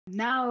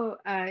Now,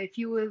 if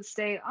you will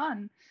stay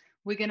on,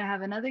 we're going to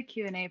have another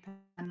Q&A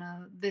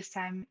panel. This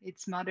time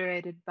it's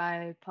moderated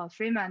by Paul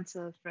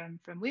Fremantle from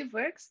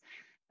Weaveworks.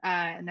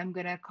 And I'm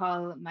going to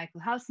call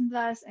Michael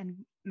Hausenblas and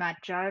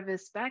Matt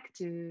Jarvis back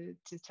to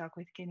talk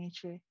with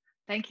Kenichi.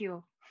 Thank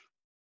you.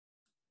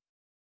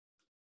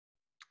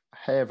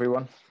 Hey,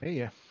 everyone. Hey,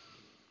 yeah.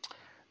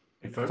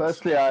 Hey, folks.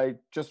 Firstly, I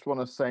just want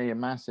to say a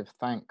massive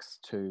thanks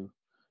to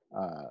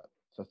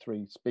the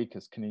three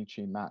speakers,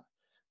 Kenichi, Matt,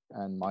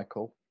 and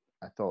Michael.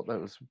 I thought that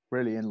was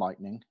really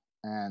enlightening.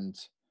 And,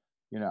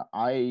 you know,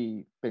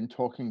 I've been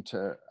talking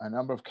to a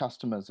number of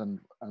customers, and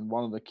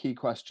one of the key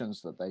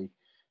questions that they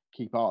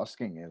keep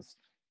asking is,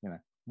 you know,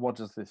 what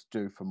does this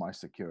do for my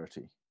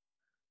security?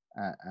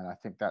 And I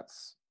think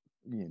that's,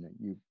 you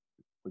know,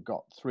 we've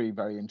got three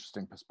very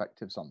interesting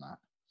perspectives on that.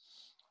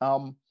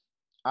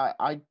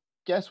 I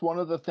guess one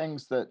of the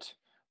things that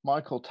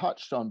Michael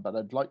touched on, but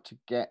I'd like to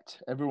get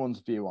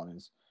everyone's view on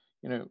is,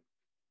 you know,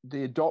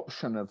 the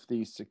adoption of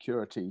these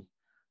security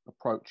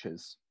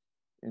approaches.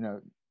 You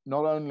know,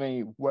 not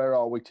only where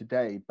are we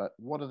today, but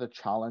what are the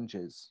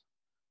challenges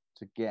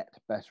to get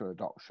better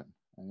adoption?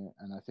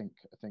 And I think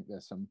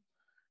there's some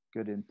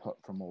good input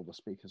from all the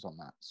speakers on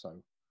that.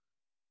 So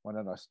why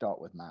don't I start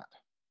with Matt?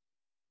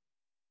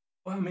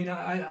 Well, I mean,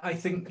 I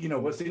think, you know,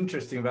 what's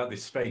interesting about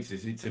this space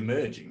is it's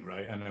emerging,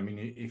 right? And I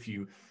mean, if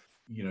you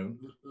know,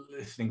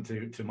 listening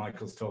to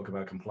Michael's talk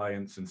about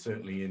compliance, and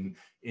certainly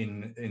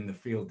in the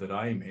field that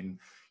I'm in,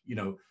 you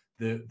know,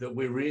 that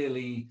we're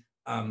really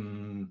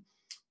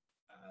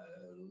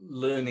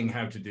learning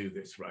how to do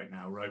this right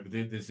now, right?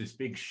 There's this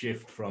big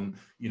shift from,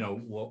 you know,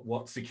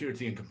 what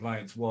security and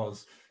compliance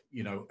was,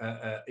 you know,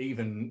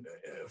 even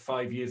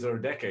 5 years or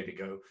a decade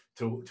ago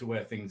to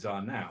where things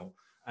are now.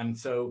 And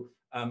so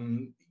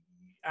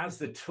as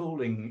the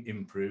tooling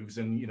improves,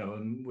 and, you know,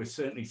 and we're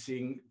certainly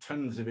seeing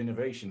tons of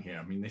innovation here.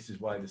 I mean, this is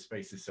why the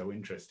space is so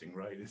interesting,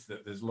 right? Is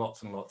that there's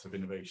lots and lots of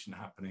innovation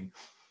happening,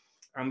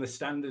 and the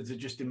standards are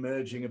just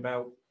emerging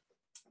about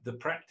the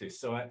practice.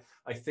 So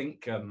I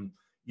think,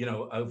 you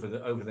know, over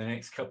the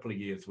next couple of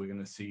years, we're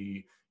going to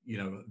see, you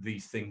know,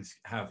 these things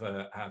have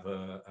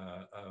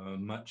a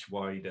much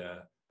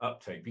wider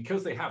uptake,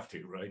 because they have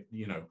to, right?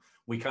 You know,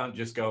 we can't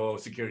just go, oh,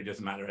 security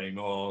doesn't matter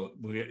anymore.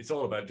 It's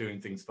all about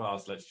doing things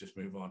fast. Let's just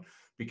move on,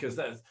 because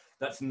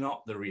that's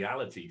not the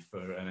reality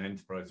for an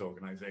enterprise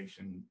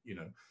organization, you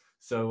know.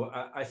 So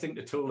I think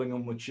the tooling will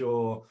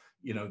mature.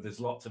 You know, there's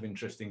lots of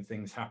interesting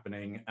things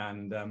happening,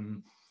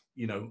 and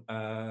you know,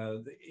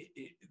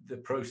 the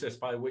process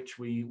by which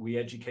we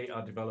educate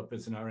our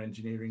developers and our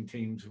engineering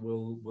teams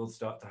will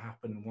start to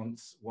happen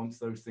once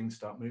those things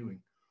start moving.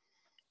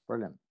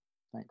 Brilliant,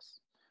 thanks.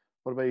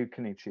 What about you,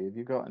 Kenichi? Have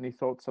you got any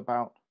thoughts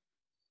about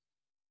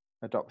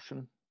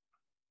adoption?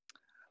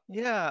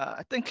 Yeah,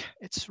 I think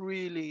it's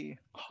really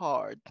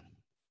hard,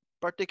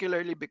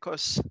 particularly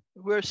because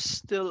we're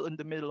still in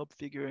the middle of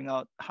figuring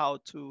out how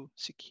to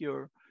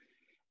secure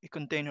a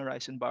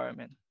containerized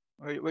environment.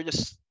 We're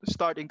just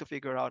starting to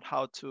figure out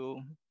how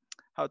to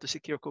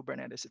secure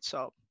Kubernetes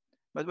itself.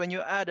 But when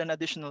you add an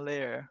additional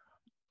layer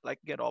like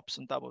GitOps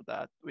on top of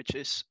that, which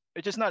is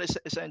not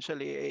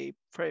essentially a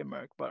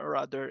framework, but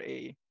rather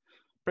a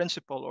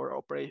principle or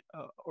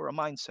a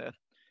mindset,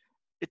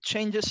 it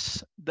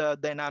changes the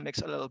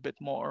dynamics a little bit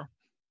more.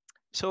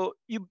 So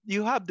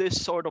you have this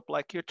sort of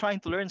like, you're trying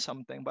to learn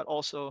something, but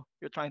also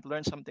you're trying to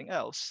learn something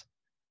else,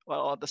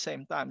 well, at the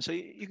same time. So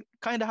you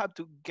kind of have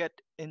to get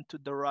into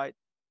the right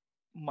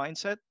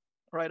mindset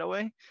right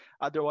away.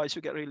 Otherwise,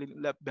 you get really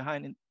left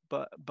behind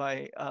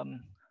by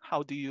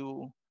how do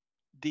you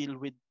deal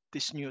with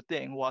this new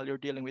thing while you're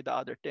dealing with the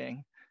other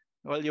thing.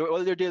 While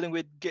you're dealing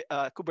with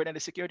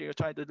Kubernetes security, you're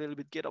trying to deal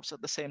with GitOps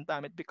at the same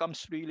time. It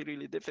becomes really,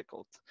 really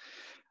difficult.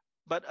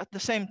 But at the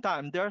same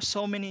time, there are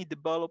so many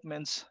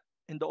developments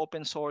in the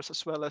open source,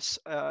 as well as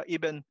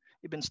even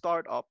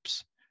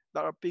startups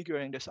that are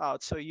figuring this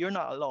out. So you're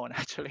not alone,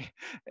 actually.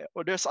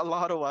 Or there's a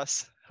lot of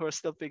us who are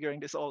still figuring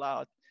this all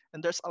out,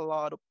 and there's a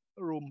lot of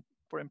room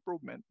for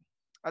improvement.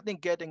 I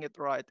think getting it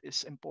right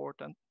is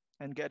important,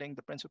 and getting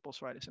the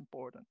principles right is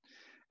important.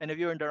 And if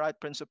you're in the right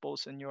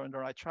principles and you're on the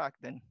right track,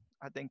 then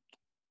I think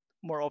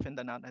more often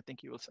than not, I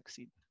think you will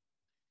succeed.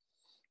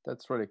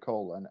 That's really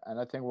cool. And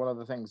I think one of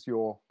the things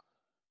your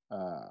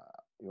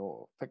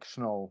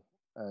fictional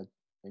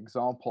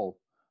example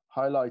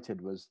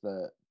highlighted was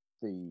the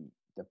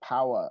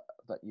power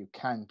that you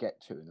can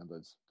get to. In other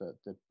words,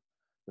 the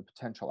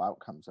potential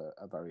outcomes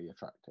are very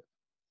attractive.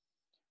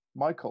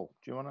 Michael,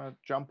 do you want to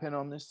jump in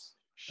on this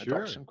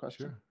adoption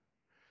question? Sure.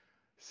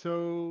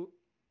 So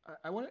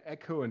I want to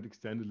echo and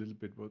extend a little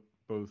bit what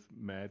both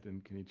Matt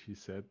and Kenichi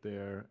said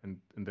there, and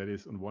that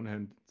is, on one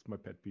hand, it's my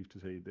pet peeve to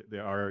say that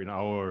there are, in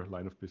our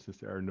line of business,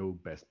 there are no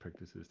best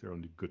practices, there are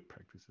only good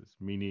practices,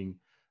 meaning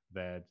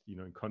that, you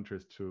know, in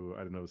contrast to,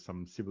 I don't know,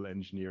 some civil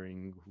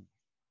engineering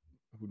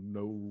who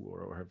know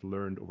or have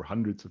learned over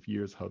hundreds of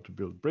years how to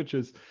build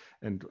bridges,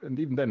 and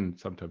even then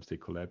sometimes they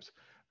collapse.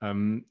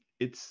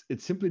 it's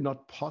simply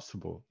not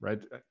possible,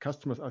 right?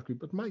 Customers ask me,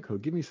 but Michael,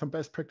 give me some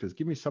best practice,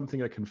 give me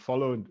something I can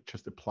follow and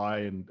just apply,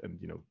 and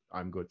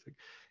I'm good.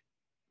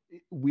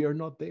 We are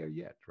not there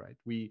yet, right?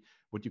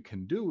 What you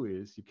can do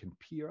is you can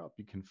peer up,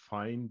 you can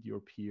find your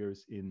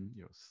peers in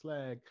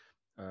Slack,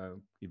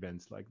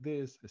 events like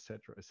this,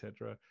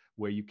 etc.,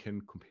 where you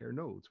can compare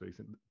notes, where you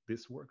say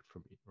this worked for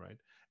me, right?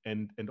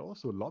 And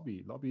also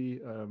lobby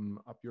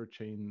up your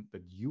chain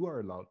that you are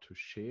allowed to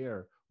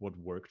share what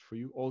worked for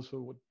you, also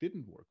what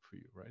didn't work for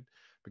you, right?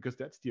 Because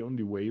that's the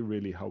only way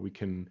really how we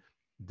can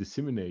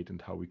disseminate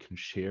and how we can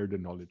share the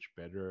knowledge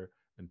better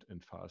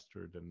and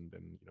faster than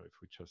if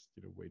we just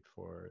wait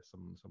for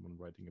someone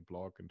writing a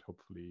blog and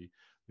hopefully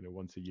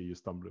once a year you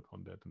stumble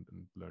upon that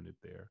and learn it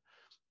there.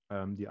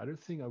 The other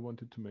thing I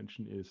wanted to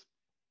mention is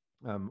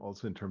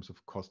also in terms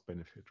of cost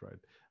benefit, right?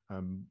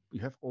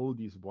 You have all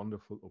these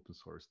wonderful open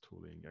source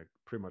tooling.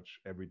 Pretty much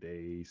every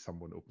day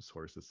someone open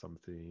sources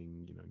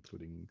something,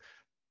 including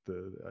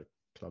the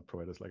cloud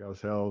providers like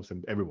ourselves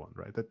and everyone,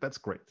 right? That's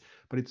great,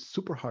 but it's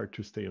super hard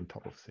to stay on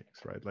top of things,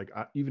 right? Like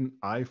even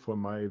I, for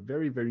my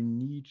very, very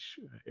niche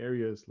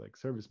areas like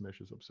service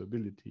meshes,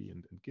 observability,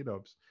 and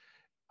GitOps,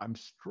 I'm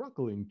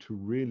struggling to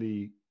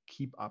really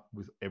keep up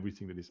with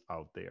everything that is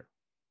out there,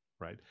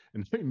 right?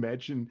 And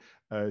imagine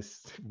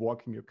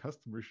walking your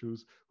customer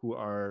shoes who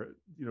are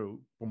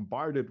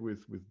bombarded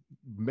with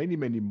many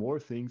more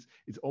things.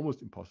 It's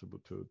almost impossible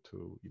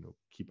to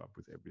keep up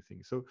with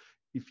everything. So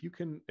if you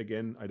can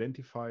again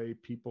identify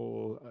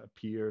people,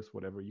 peers,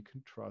 whatever you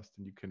can trust,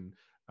 and you can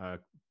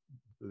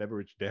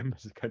leverage them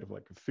as a kind of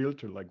like a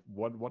filter, like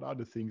what are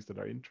the things that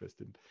are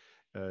interested,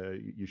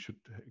 you should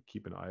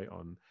keep an eye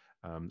on,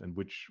 and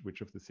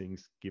which of the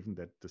things, given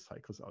that the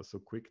cycles are so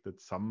quick,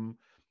 that some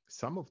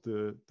of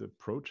the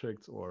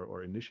projects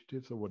or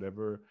initiatives or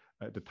whatever,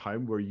 at the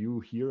time where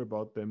you hear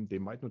about them, they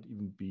might not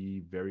even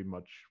be very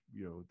much,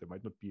 there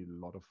might not be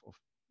a lot of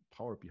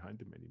power behind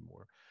them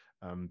anymore,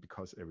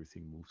 because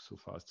everything moves so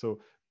fast.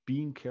 So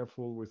being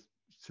careful with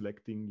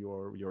selecting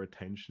your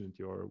attention and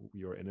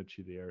your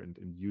energy there, and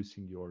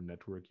using your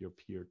network, your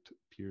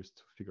peers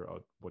to figure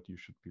out what you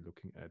should be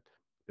looking at,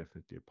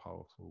 definitely a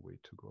powerful way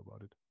to go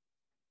about it.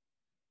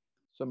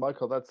 So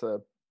Michael, that's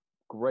a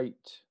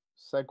great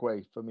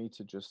segue for me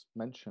to just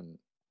mention,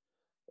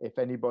 if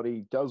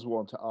anybody does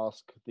want to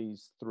ask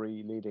these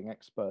three leading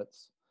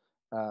experts,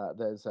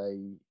 there's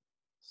a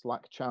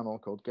Slack channel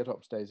called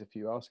GitOps Days. If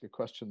you ask a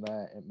question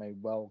there, it may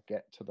well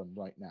get to them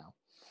right now.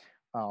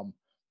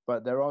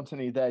 But there aren't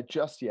any there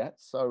just yet.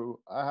 So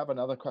I have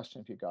another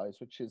question for you guys,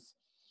 which is,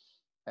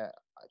 I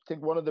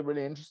think one of the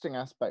really interesting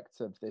aspects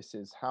of this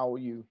is how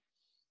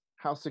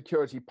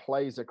security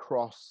plays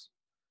across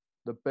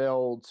the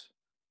build,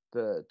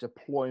 the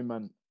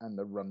deployment, and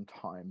the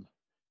runtime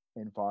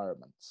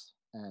environments.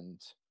 And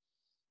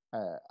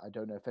I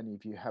don't know if any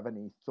of you have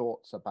any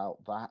thoughts about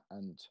that,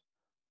 and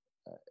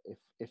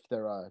if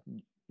there are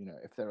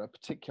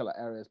particular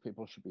areas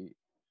people should be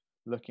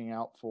looking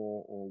out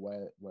for, or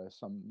where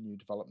some new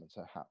developments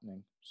are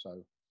happening.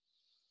 So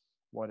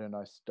why don't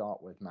I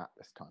start with Matt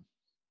this time?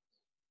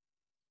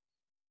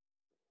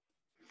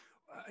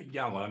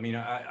 Yeah, well, I mean,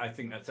 I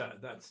think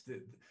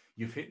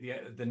you've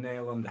hit the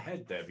nail on the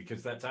head there,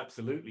 because that's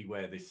absolutely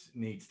where this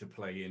needs to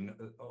play in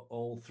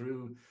all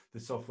through the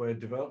software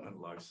development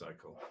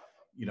lifecycle.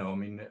 I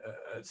mean,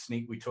 at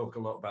Sneak, we talk a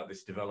lot about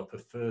this developer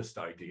first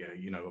idea,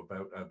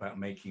 about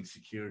making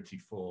security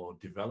for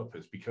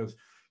developers, because,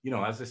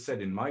 as I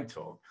said in my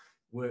talk,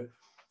 when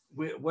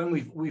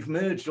we've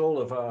merged all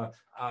of our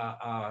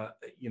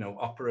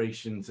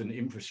operations and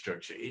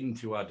infrastructure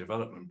into our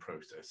development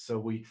process. So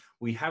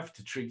we have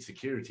to treat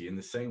security in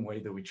the same way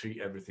that we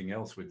treat everything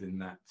else within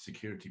that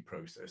security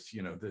process.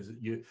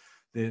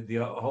 The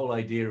whole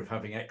idea of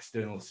having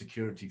external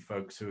security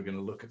folks who are going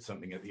to look at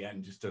something at the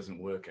end just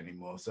doesn't work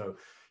anymore. So,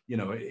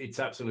 it's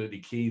absolutely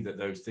key that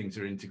those things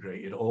are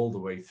integrated all the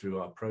way through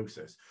our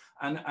process.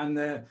 And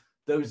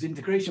those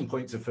integration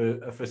points are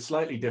for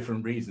slightly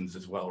different reasons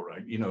as well,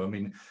 right? I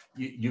mean,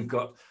 you've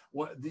got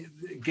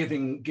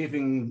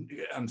giving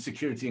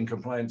security and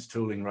compliance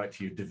tooling right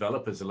to your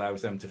developers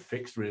allows them to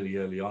fix really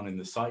early on in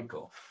the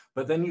cycle.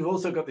 But then you've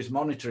also got this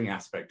monitoring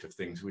aspect of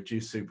things, which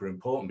is super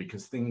important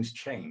because things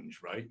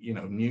change, right?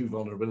 New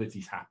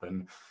vulnerabilities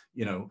happen.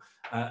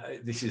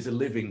 This is a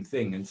living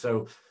thing, and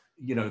so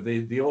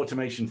the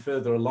automation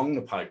further along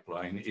the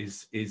pipeline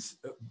is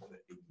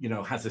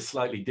has a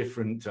slightly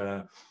different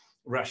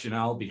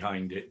rationale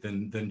behind it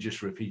than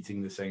just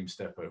repeating the same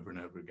step over and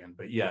over again.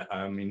 But yeah,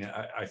 I mean,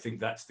 I think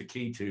that's the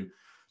key to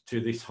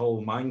this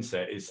whole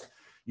mindset is,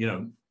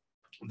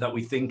 that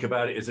we think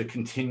about it as a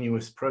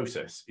continuous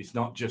process. It's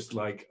not just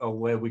like, oh,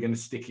 where we're going to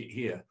stick it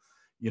here.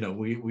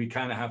 We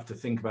kind of have to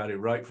think about it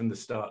right from the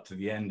start to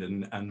the end,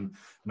 and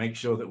make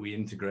sure that we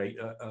integrate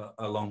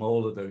along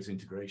all of those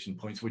integration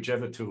points,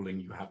 whichever tooling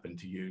you happen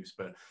to use.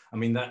 But I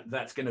mean,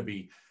 that's going to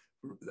be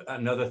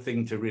another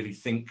thing to really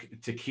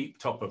think, to keep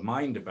top of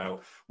mind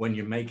about when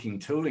you're making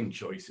tooling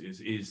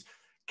choices is,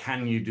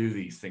 can you do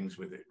these things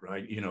with it,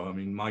 right? You know, I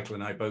mean, Michael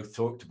and I both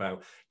talked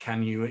about,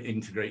 can you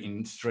integrate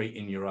in straight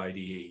in your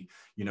IDE?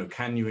 You know,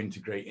 can you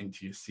integrate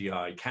into your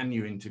CI? Can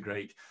you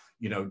integrate,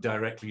 you know,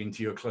 directly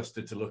into your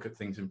cluster to look at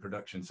things in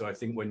production? So I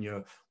think when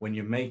you're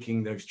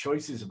making those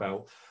choices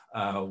about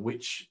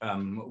which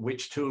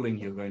tooling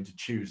you're going to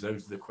choose,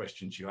 those are the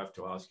questions you have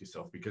to ask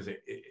yourself, because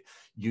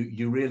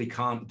you really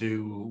can't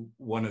do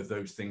one of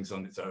those things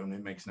on its own.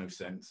 It makes no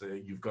sense.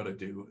 You've got to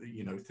do,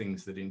 you know,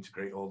 things that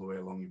integrate all the way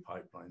along your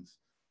pipelines.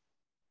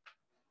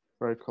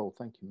 Very cool.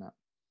 Thank you, Matt.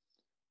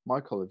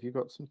 Michael, have you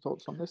got some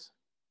thoughts on this?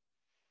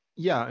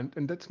 Yeah,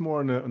 and that's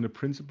more on a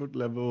principled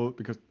level,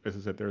 because as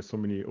I said, there are so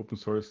many open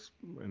source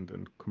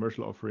and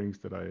commercial offerings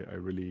that I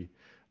really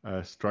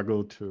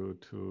struggle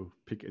to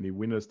pick any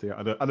winners there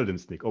other than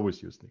Snyk.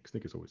 Always use Snyk.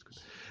 Snyk is always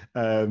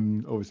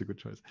good. Always a good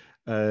choice.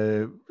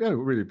 Yeah,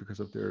 really, because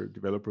of their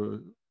developer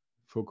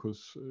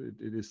focus,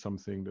 it is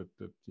something that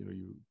you know,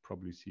 you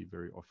probably see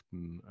very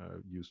often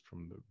used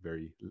from the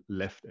very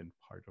left end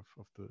part of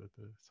the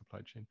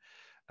supply chain.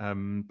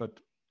 But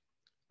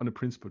on a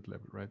principled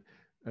level, right?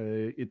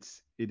 It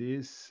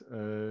is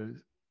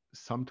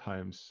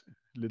sometimes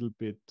a little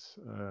bit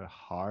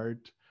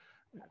hard,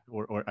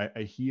 or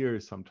I hear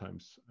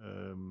sometimes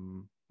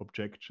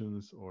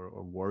objections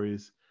or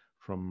worries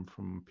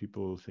from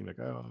people saying like,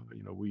 oh,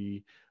 you know,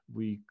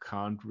 we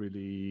can't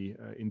really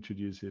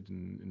introduce it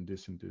in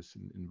this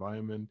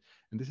environment.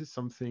 And this is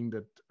something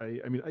that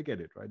I mean, I get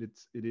it, right?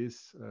 It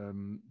is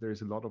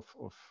there's a lot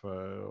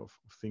of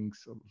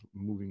things,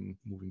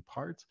 moving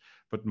parts.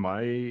 But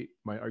my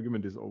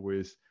argument is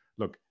always,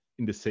 look,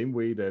 in the same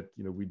way that,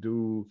 you know, we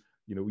do,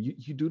 you know,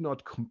 you do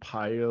not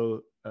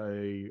compile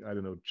I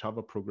don't know,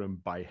 Java program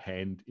by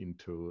hand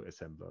into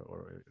assembler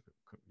or, you know,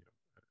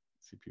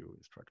 CPU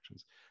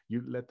instructions.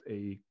 You let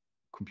a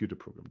computer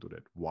program do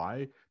that.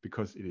 Why?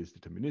 Because it is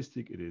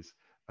deterministic, it is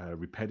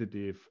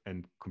repetitive,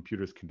 and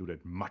computers can do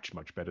that much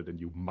better than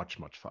you, much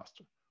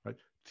faster, right?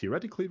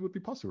 Theoretically, it would be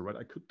possible, right?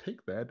 I could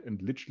take that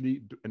and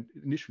literally and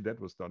initially that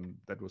was done,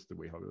 that was the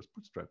way how it was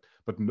bootstrapped.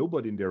 But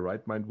nobody in their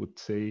right mind would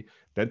say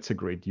that's a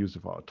great use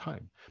of our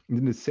time. And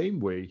in the same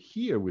way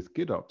here with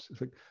GitOps,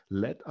 it's like,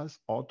 let us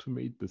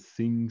automate the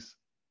things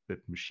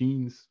that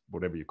machines,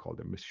 whatever you call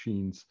them,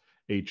 machines,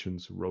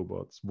 agents,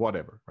 robots,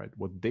 whatever, right?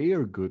 What they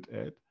are good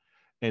at,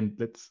 and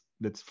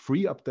let's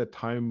free up that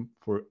time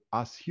for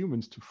us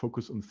humans to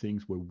focus on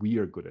things where we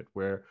are good at,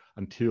 where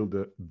until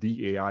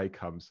the AI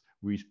comes,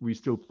 we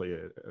still play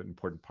an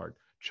important part.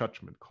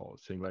 Judgment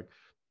calls, saying like,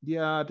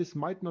 yeah, this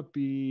might not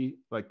be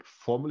like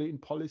formally in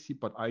policy,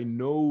 but I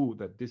know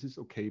that this is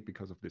okay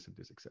because of this and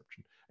this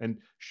exception. And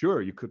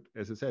sure, you could,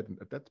 as I said, and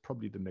that's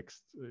probably the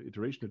next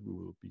iteration that we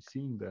will be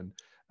seeing then,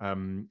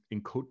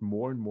 encode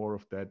more and more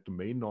of that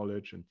domain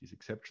knowledge and these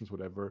exceptions,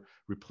 whatever,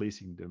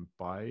 replacing them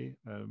by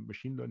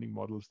machine learning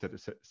models that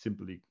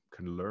simply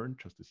can learn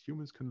just as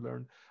humans can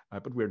learn.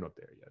 But we're not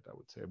there yet, I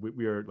would say.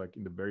 We are like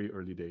in the very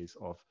early days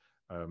of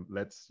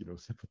let's, you know,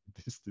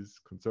 this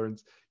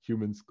concerns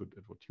humans good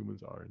at what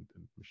humans are, and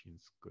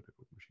machines good at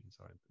what machines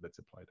are. And let's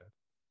apply that.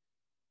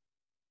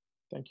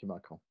 Thank you,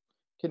 Michael.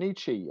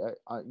 Kenichi,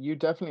 you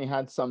definitely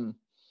had some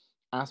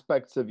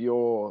aspects of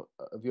your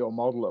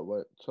model that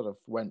were sort of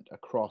went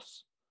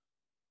across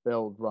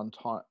build,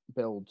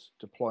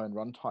 deploy, and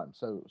runtime.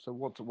 So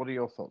what are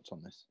your thoughts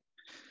on this?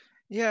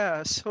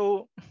 Yeah,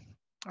 so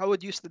I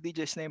would use the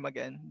DJ's name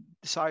again,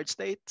 desired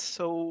state.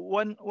 So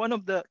one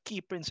of the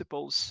key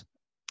principles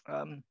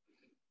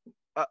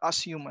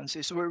as humans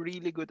is we're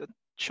really good at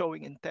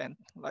showing intent,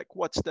 like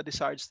what's the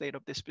desired state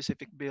of this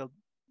specific build,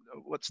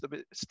 what's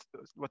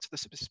the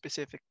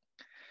specific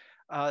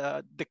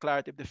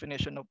declarative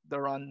definition of the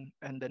run,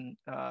 and then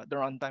the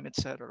runtime,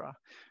 etc.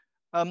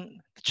 The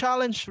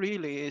challenge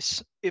really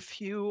is if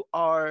you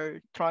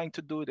are trying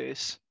to do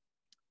this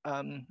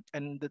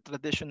in the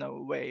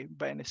traditional way,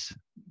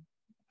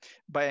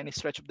 by any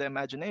stretch of the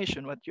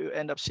imagination, what you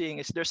end up seeing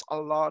is there's a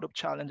lot of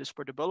challenges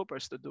for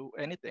developers to do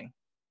anything,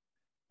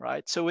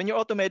 right? So when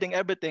you're automating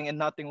everything and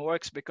nothing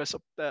works because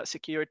of the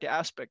security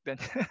aspect, then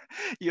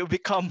you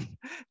become,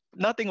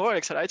 nothing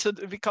works, right? So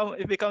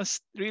it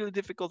becomes really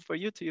difficult for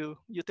you to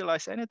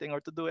utilize anything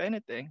or to do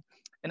anything.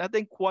 And I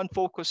think one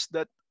focus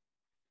that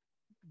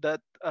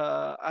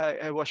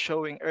I was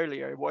showing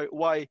earlier,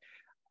 why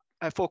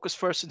I focus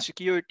first on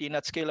security,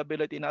 not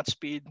scalability, not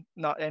speed,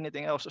 not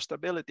anything else, or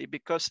stability.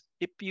 Because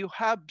if you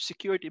have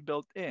security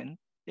built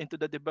into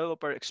the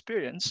developer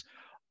experience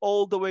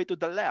all the way to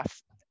the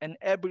left and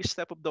every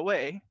step of the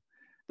way,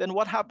 then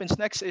what happens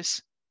next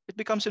is it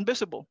becomes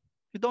invisible.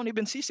 You don't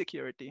even see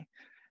security.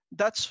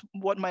 That's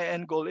what my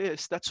end goal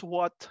is. That's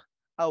what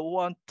I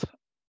want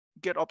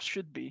GitOps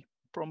should be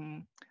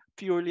from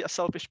purely a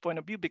selfish point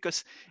of view.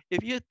 Because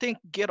if you think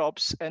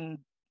GitOps and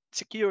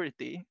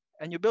security,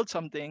 and you build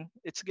something,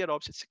 it's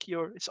GitOps, it's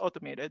secure, it's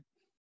automated,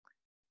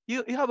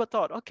 you have a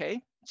thought, okay,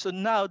 so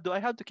now do I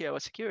have to care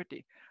about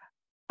security?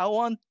 I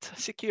want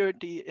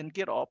security in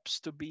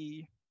GitOps to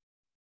be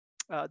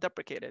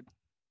deprecated.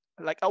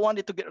 Like I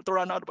wanted to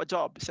run out of a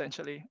job,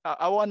 essentially.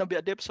 I want to be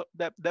a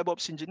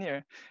DevOps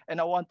engineer, and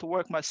I want to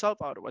work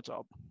myself out of a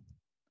job.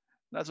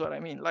 That's what I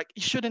mean. Like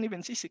you shouldn't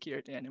even see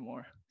security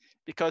anymore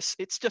because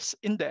it's just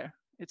in there.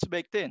 It's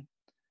baked in.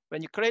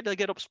 When you create a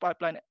GitOps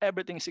pipeline,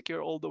 everything is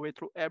secure all the way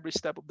through every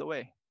step of the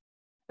way.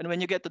 And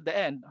when you get to the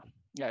end,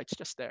 yeah, it's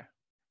just there.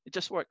 It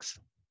just works.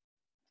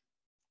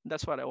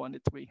 That's what I want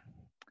it to be.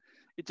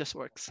 It just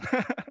works.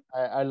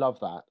 I love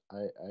that.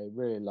 I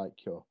really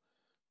like your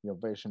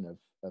vision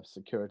of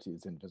security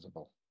is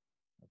invisible.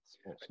 That's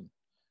awesome.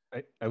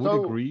 I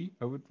would agree.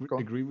 I would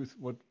agree with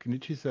what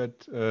Kenichi said,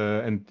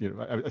 and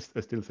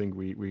I still think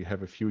we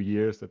have a few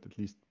years that at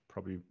least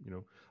probably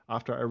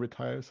after I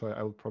retire, so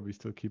I will probably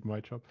still keep my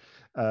job.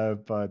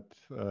 But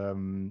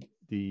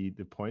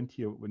the point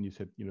here when you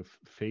said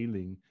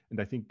failing, and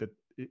I think that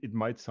it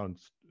might sound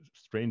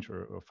strange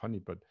or funny,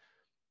 but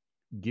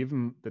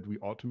given that we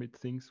automate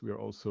things, we are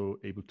also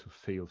able to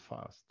fail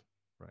fast,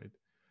 right?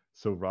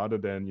 So rather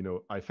than,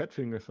 I fat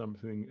finger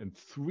something and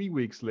 3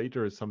 weeks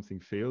later something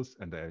fails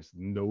and there's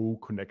no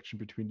connection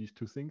between these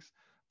two things,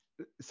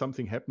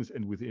 something happens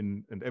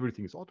and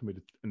everything is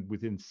automated, and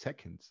within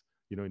seconds,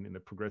 in a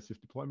progressive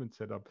deployment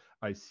setup,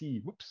 I see,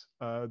 whoops,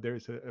 there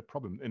is a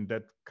problem, and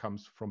that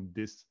comes from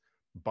this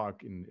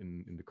bug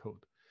in the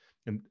code.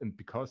 And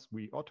because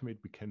we automate,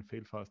 we can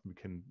fail fast. We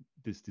can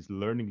this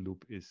learning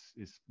loop is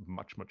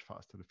much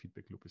faster. The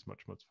feedback loop is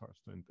much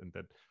faster, and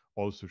that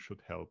also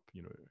should help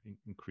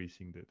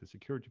increasing the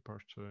security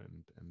posture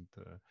and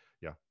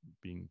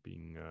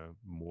being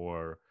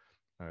more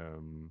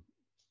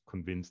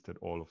convinced that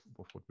all of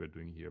what we're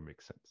doing here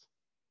makes sense.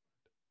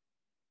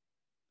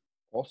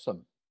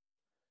 Awesome.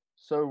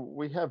 So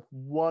we have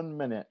 1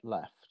 minute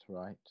left,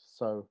 right?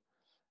 So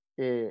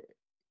if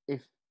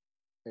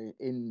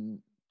in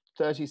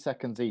 30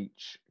 seconds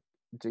each,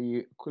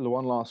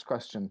 one last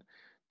question,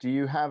 do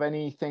you have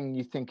anything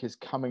you think is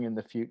coming in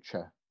the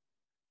future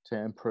to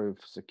improve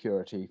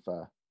security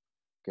for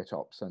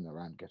GitOps and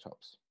around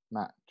GitOps?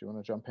 Matt, do you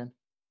want to jump in?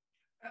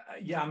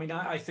 Yeah, I mean,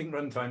 I think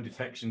runtime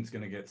detection is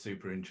going to get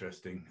super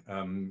interesting.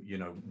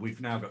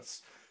 We've now got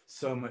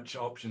so much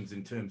options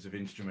in terms of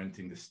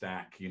instrumenting the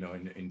stack,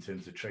 in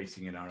terms of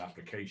tracing in our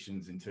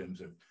applications, in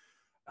terms of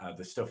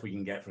the stuff we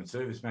can get from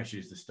service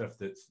meshes, the stuff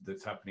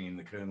that's happening in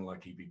the kernel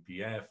like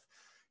eBPF,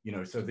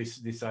 so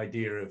this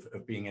idea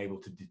of being able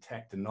to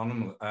detect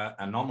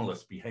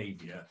anomalous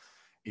behavior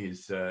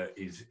is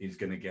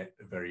going to get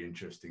very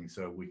interesting.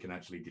 So we can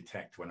actually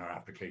detect when our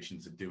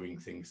applications are doing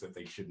things that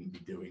they shouldn't be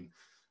doing.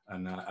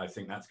 And I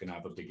think that's going to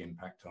have a big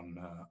impact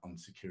on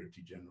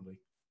security generally.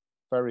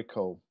 Very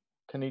cool.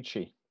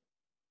 Kenichi?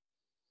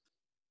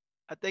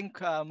 I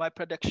think my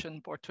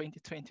prediction for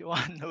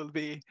 2021 will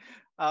be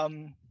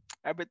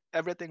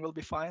everything will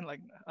be fine.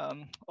 Like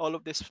all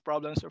of these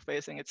problems we're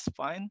facing, it's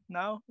fine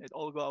now. It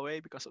all go away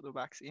because of the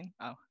vaccine.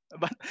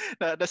 But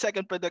the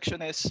second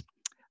prediction is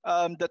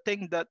the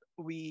thing that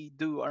we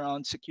do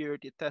around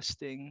security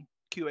testing,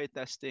 QA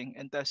testing,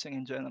 and testing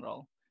in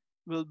general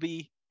will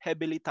be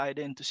heavily tied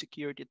into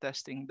security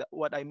testing.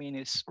 What I mean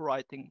is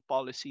writing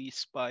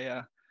policies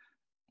via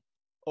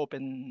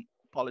open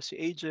policy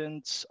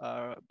agents,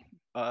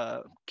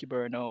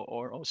 Kubernetes,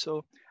 or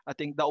also I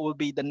think that will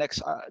be the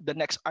next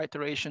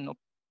iteration of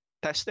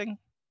testing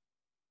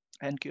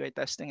and QA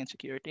testing and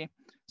security.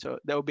 So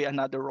there will be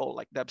another role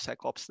like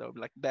DevSecOps. There will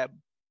be like Dev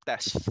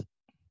Test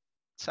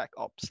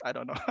SecOps. I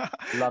don't know.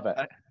 Love it.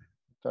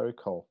 Very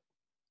cool.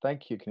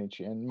 Thank you,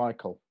 Kenichi. And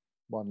Michael,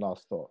 one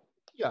last thought.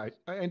 Yeah,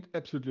 I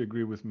absolutely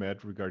agree with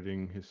Matt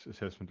regarding his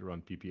assessment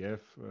around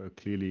PPF.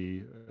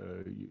 Clearly,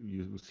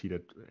 you will see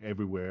that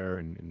everywhere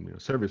in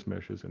service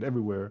meshes and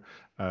everywhere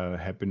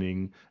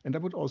happening. And I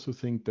would also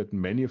think that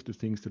many of the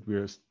things that we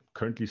are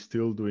currently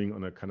still doing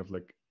on a kind of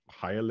like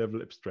higher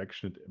level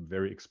abstraction,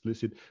 very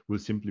explicit, will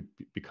simply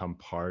become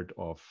part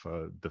of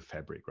the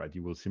fabric, right?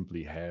 You will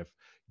simply have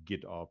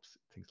GitOps,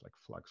 things like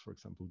Flux, for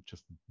example,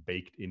 just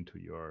baked into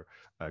your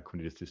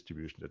Kubernetes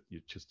distribution that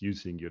you're just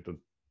using. You don't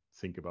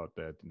think about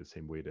that in the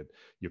same way that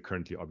you're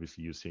currently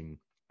obviously using,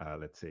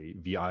 let's say,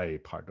 VI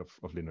part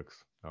of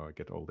Linux. I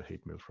get all the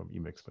hate mail from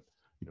Emacs, but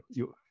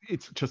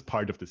it's just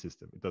part of the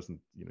system. It doesn't,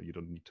 you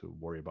don't need to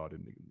worry about it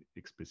and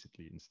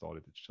explicitly install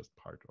it. It's just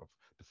part of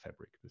the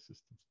fabric, the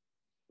system.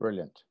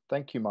 Brilliant.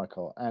 Thank you,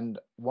 Michael. And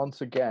once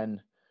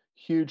again,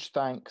 huge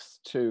thanks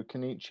to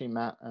Kenichi,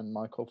 Matt, and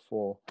Michael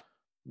for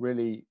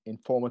really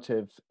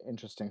informative,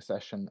 interesting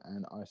session.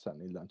 And I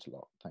certainly learned a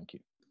lot. Thank you.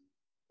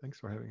 Thanks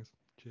for having us.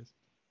 Cheers.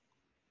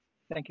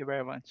 Thank you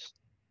very much.